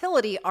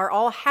versatility are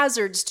all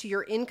hazards to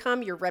your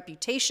income, your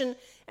reputation,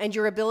 and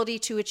your ability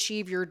to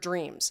achieve your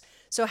dreams.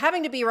 So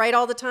having to be right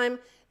all the time,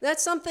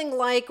 that's something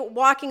like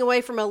walking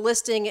away from a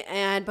listing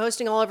and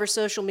posting all over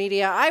social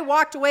media. I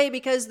walked away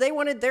because they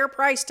wanted their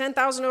price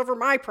 $10,000 over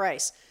my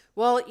price.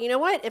 Well, you know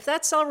what? If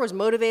that seller was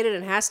motivated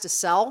and has to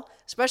sell,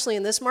 especially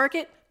in this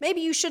market, maybe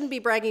you shouldn't be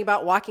bragging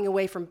about walking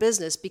away from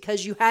business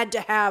because you had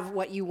to have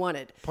what you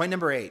wanted. Point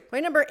number 8.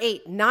 Point number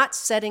 8, not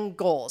setting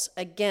goals.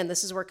 Again,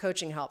 this is where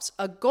coaching helps.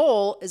 A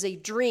goal is a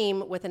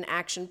dream with an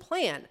action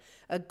plan.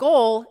 A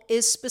goal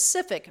is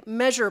specific,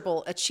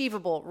 measurable,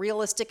 achievable,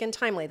 realistic, and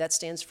timely. That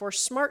stands for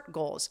SMART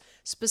goals.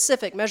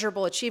 Specific,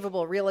 measurable,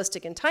 achievable,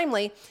 realistic, and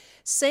timely.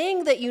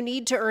 Saying that you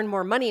need to earn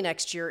more money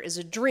next year is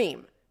a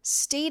dream.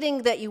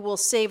 Stating that you will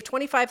save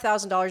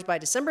 $25,000 by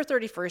December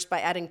 31st by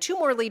adding 2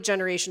 more lead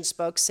generation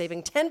spokes,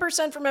 saving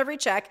 10% from every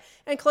check,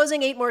 and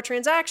closing 8 more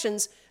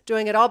transactions,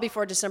 doing it all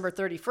before December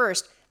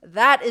 31st,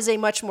 that is a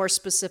much more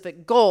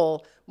specific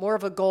goal, more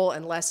of a goal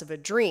and less of a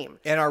dream.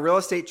 And our real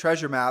estate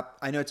treasure map,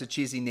 I know it's a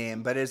cheesy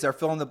name, but it's our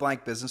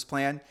fill-in-the-blank business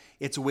plan.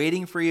 It's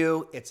waiting for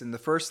you. It's in the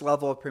first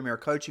level of Premier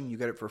Coaching. You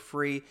get it for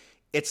free.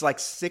 It's like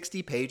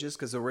 60 pages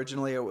because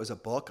originally it was a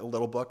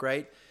little book,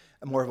 right?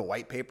 More of a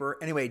white paper.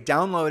 Anyway,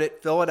 download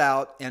it, fill it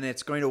out, and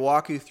it's going to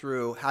walk you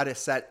through how to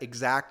set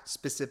exact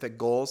specific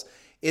goals.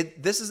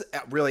 This is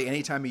really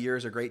any time of year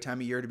is a great time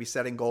of year to be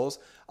setting goals.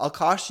 I'll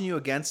caution you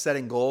against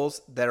setting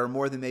goals that are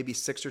more than maybe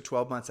 6 or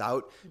 12 months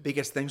out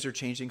because things are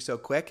changing so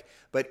quick.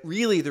 But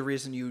really the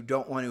reason you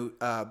don't want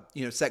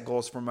to set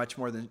goals for much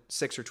more than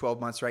 6 or 12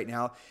 months right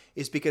now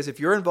is because if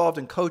you're involved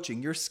in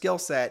coaching, your skill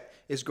set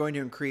is going to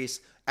increase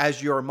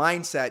as your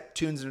mindset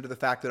tunes into the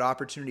fact that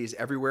opportunity is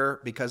everywhere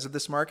because of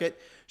this market.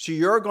 So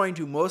you're going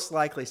to most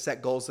likely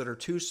set goals that are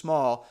too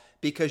small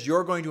because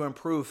you're going to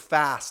improve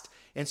fast.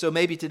 And so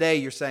maybe today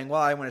you're saying,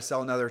 well, I want to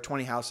sell another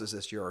 20 houses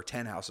this year or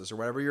 10 houses or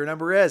whatever your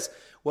number is.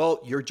 Well,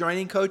 you're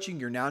joining coaching.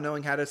 You're now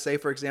knowing how to say,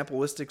 for example,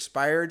 list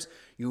expireds.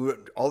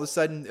 You all of a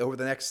sudden over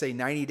the next, say,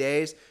 90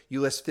 days,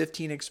 you list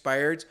 15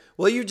 expireds.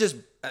 Well, you just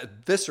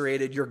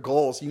eviscerated your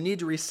goals. You need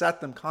to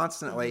reset them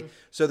constantly.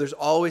 So there's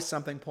always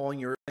something pulling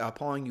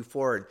you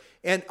forward.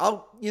 And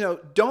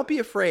don't be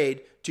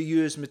afraid to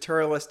use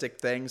materialistic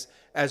things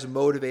as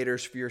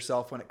motivators for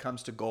yourself when it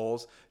comes to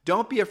goals.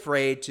 Don't be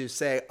afraid to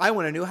say, I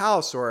want a new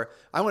house or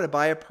I want to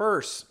buy a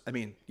purse. I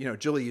mean,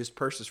 Julie used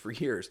purses for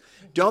years.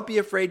 Don't be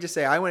afraid to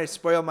say, I want to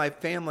spoil my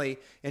family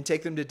and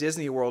take them to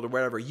Disney World or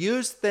whatever.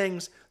 Use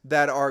things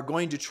that are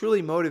going to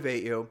truly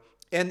motivate you.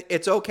 And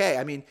it's okay.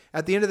 I mean,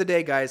 at the end of the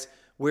day, guys,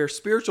 We're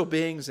spiritual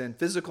beings and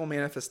physical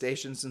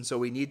manifestations, and so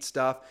we need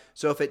stuff.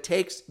 So if it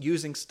takes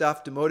using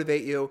stuff to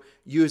motivate you,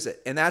 use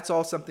it. And that's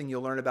all something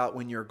you'll learn about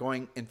when you're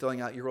going and filling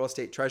out your real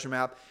estate treasure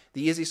map.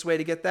 The easiest way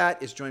to get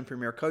that is join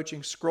Premier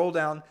Coaching. Scroll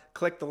down,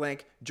 click the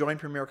link, join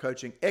Premier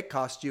Coaching. It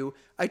costs you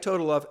a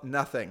total of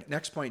nothing.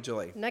 Next point,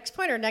 Julie. Next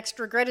point or next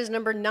regret is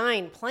number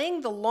 9,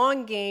 playing the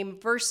long game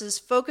versus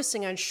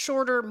focusing on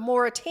shorter,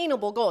 more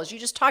attainable goals. You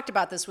just talked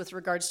about this with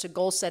regards to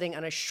goal setting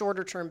on a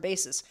shorter term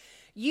basis.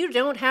 You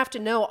don't have to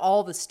know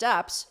all the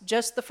steps,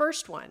 just the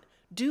first one.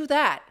 Do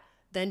that,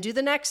 then do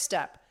the next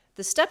step.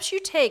 The steps you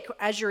take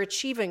as you're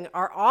achieving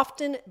are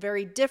often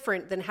very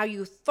different than how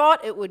you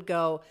thought it would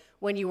go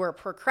when you were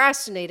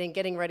procrastinating,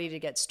 getting ready to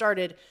get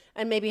started,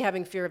 and maybe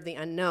having fear of the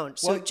unknown.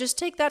 So just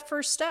take that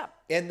first step.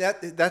 And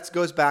that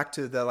goes back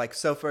to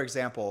so for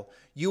example,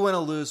 you want to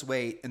lose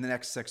weight in the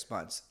next 6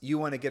 months. You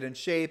want to get in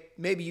shape.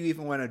 Maybe you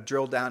even want to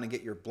drill down and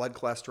get your blood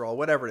cholesterol,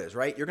 whatever it is,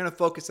 right? You're going to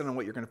focus in on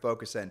what you're going to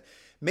focus in.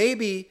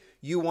 Maybe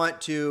you want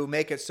to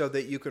make it so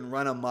that you can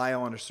run a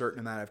mile in a certain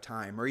amount of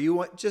time, or you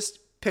want, just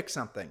pick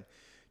something.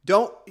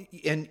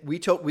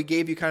 We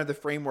gave you kind of the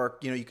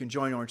framework, you can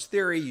join Orange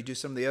Theory, you do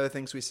some of the other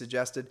things we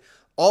suggested.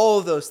 All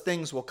of those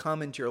things will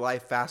come into your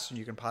life faster than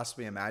you can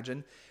possibly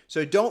imagine.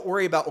 So don't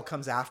worry about what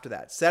comes after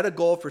that. Set a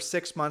goal for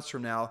 6 months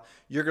from now.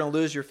 You're going to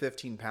lose your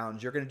 15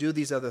 pounds. You're going to do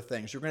these other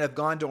things. You're going to have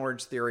gone to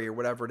Orange Theory or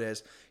whatever it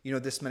is,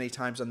 this many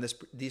times on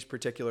these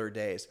particular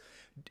days.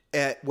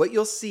 What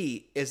you'll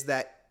see is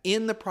that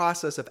in the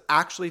process of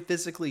actually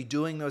physically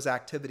doing those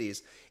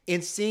activities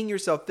and seeing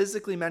yourself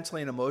physically,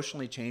 mentally, and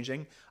emotionally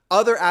changing,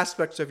 other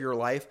aspects of your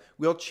life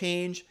will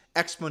change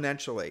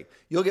exponentially.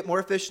 You'll get more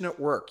efficient at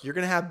work. You're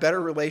going to have better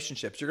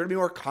relationships. You're going to be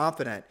more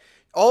confident.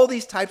 All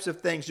these types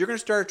of things, you're going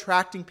to start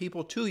attracting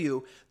people to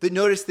you that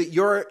notice that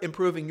you're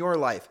improving your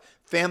life.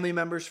 Family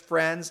members,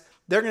 friends,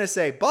 they're going to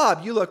say,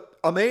 Bob, you look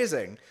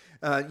amazing.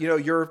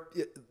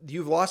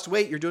 You've lost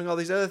weight. You're doing all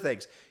these other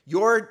things.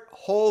 Your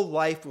whole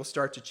life will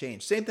start to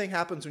change. Same thing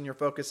happens when you're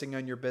focusing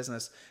on your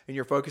business and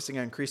you're focusing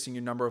on increasing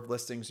your number of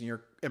listings and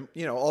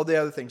all the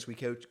other things we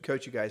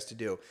coach you guys to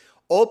do.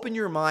 Open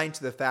your mind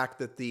to the fact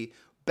that the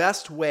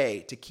best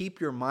way to keep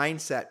your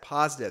mindset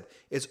positive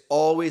is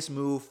always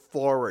move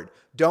forward.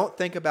 Don't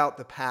think about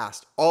the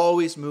past.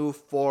 Always move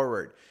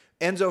forward.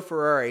 Enzo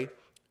Ferrari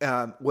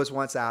was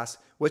once asked,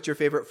 "What's your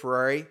favorite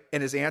Ferrari?"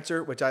 And his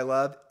answer, which I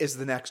love, is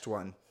the next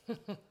one.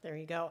 There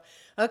you go.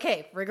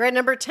 Okay, regret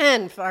number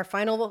 10, our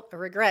final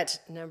regret.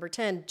 Number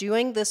 10,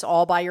 doing this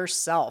all by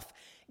yourself,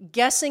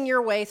 guessing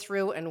your way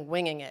through and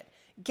winging it.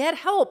 Get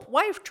help.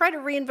 Why try to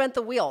reinvent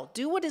the wheel?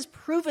 Do what is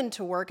proven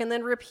to work and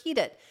then repeat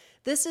it.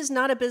 This is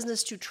not a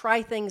business to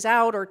try things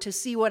out or to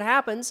see what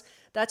happens.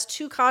 That's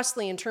too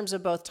costly in terms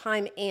of both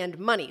time and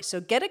money. So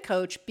get a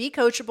coach, be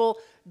coachable,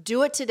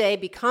 do it today,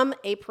 become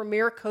a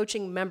Premier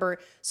Coaching member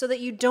so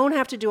that you don't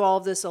have to do all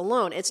of this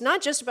alone. It's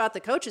not just about the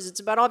coaches, it's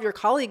about all of your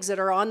colleagues that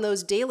are on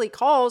those daily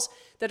calls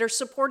that are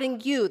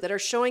supporting you, that are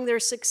showing their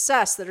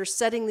success, that are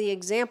setting the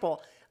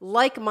example,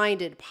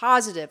 like-minded,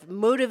 positive,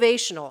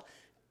 motivational,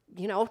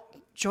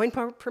 join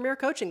Premier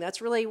Coaching.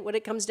 That's really what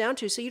it comes down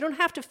to. So you don't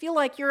have to feel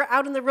like you're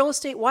out in the real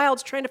estate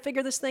wilds trying to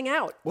figure this thing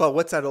out. Well,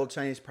 what's that old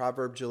Chinese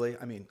proverb, Julie?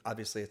 I mean,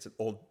 obviously it's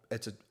old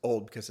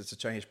because it's a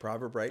Chinese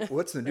proverb, right?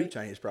 What's the new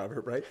Chinese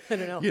proverb, right? I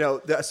don't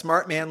know. A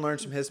smart man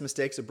learns from his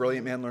mistakes. A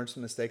brilliant man learns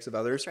from the mistakes of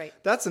others. That's right.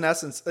 That's in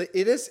essence,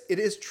 it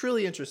is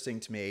truly interesting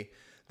to me,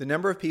 the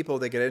number of people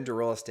that get into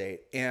real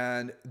estate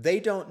and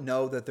they don't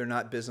know that they're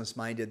not business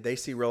minded. They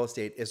see real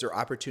estate as their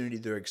opportunity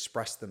to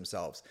express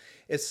themselves.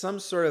 It's some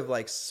sort of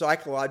like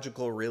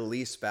psychological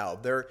release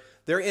valve. They're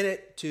in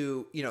it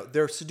to,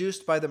 they're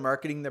seduced by the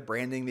marketing, the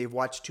branding. They've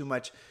watched too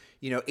much,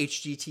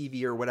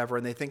 HGTV or whatever,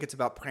 and they think it's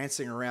about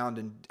prancing around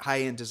in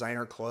high-end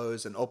designer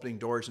clothes and opening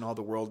doors in all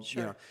the world.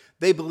 Sure.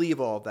 They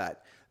believe all of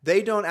that.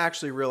 They don't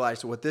actually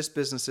realize what this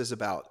business is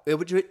about.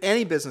 What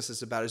any business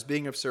is about is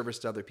being of service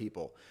to other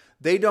people.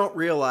 They don't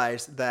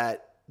realize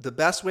that the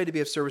best way to be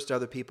of service to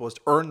other people is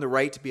to earn the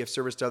right to be of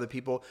service to other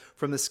people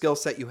from the skill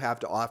set you have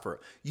to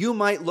offer. You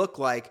might look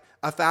like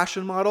a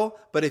fashion model,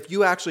 but if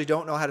you actually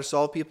don't know how to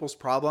solve people's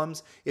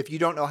problems, if you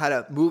don't know how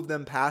to move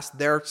them past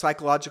their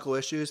psychological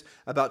issues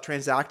about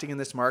transacting in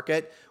this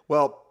market,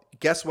 well,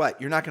 guess what?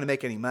 You're not going to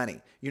make any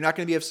money. You're not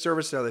going to be of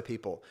service to other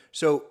people.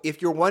 So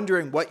if you're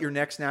wondering what your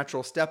next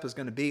natural step is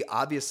going to be,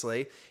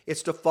 obviously,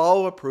 it's to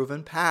follow a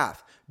proven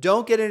path.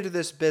 Don't get into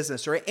this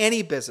business or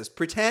any business.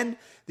 Pretend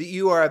that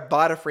you are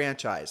bought a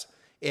franchise.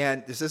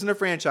 And this isn't a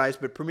franchise,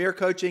 but Premier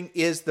Coaching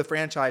is the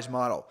franchise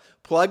model.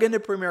 Plug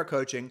into Premier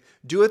Coaching,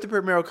 do what the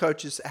Premier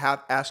coaches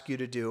have asked you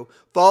to do,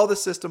 follow the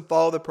system,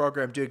 follow the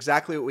program, do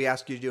exactly what we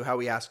ask you to do, how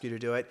we ask you to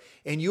do it,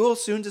 and you will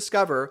soon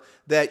discover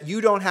that you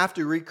don't have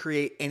to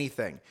recreate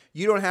anything.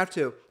 You don't have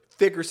to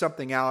figure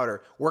something out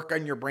or work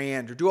on your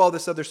brand or do all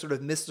this other sort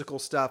of mystical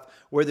stuff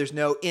where there's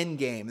no end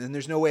game and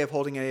there's no way of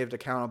holding any of it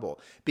accountable,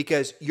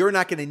 because you're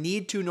not going to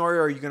need to, nor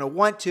are you going to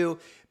want to,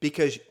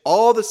 because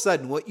all of a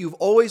sudden what you've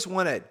always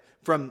wanted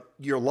from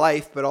your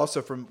life, but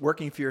also from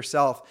working for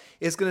yourself,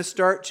 is going to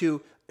start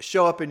to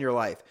show up in your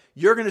life.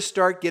 You're going to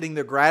start getting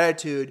the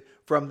gratitude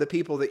from the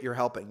people that you're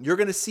helping. You're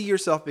going to see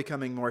yourself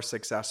becoming more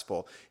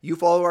successful. You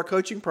follow our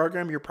coaching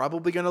program, you're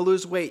probably going to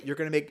lose weight. You're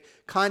going to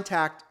make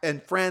contact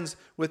and friends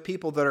with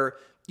people that are,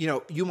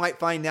 you might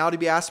find now to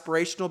be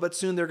aspirational, but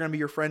soon they're going to be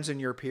your friends and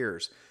your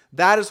peers.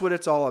 That is what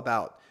it's all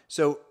about.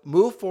 So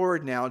move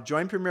forward now.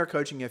 Join Premier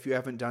Coaching if you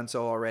haven't done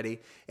so already.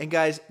 And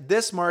guys,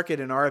 this market,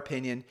 in our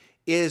opinion,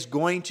 is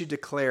going to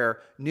declare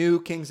new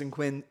kings and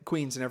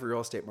queens in every real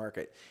estate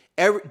market.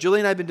 Julie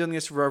and I have been doing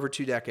this for over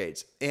 2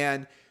 decades.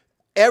 And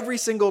every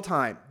single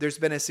time there's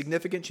been a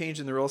significant change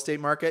in the real estate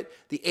market,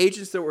 the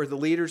agents that were the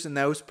leaders in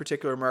those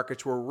particular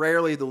markets were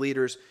rarely the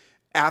leaders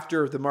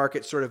after the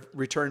market sort of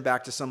returned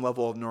back to some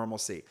level of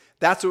normalcy.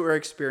 That's what we're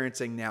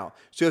experiencing now.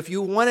 So if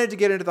you wanted to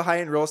get into the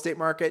high-end real estate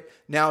market,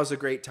 now is a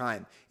great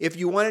time. If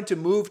you wanted to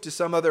move to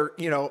some other,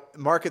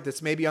 market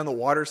that's maybe on the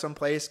water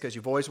someplace because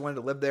you've always wanted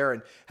to live there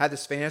and had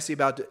this fantasy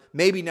about it,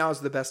 maybe now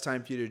is the best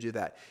time for you to do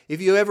that. If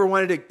you ever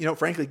wanted to,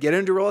 frankly, get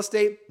into real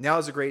estate, now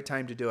is a great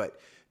time to do it.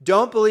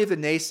 Don't believe the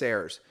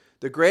naysayers.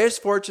 The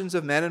greatest fortunes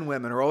of men and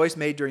women are always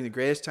made during the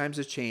greatest times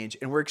of change,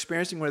 and we're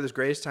experiencing one of those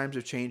greatest times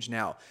of change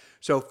now.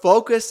 So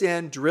focus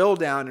in, drill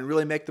down, and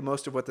really make the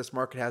most of what this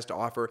market has to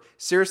offer.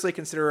 Seriously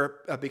consider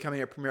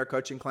becoming a Premier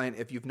Coaching client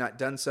if you've not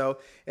done so.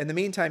 In the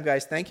meantime,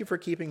 guys, thank you for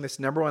keeping this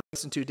 #1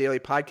 listened to daily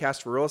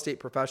podcast for real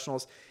estate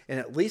professionals in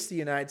at least the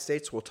United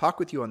States. We'll talk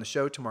with you on the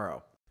show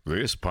tomorrow.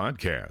 This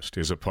podcast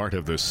is a part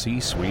of the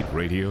C-Suite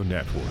Radio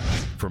Network.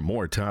 For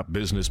more top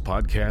business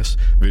podcasts,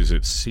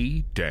 visit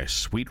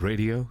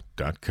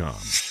c-suiteradio.com.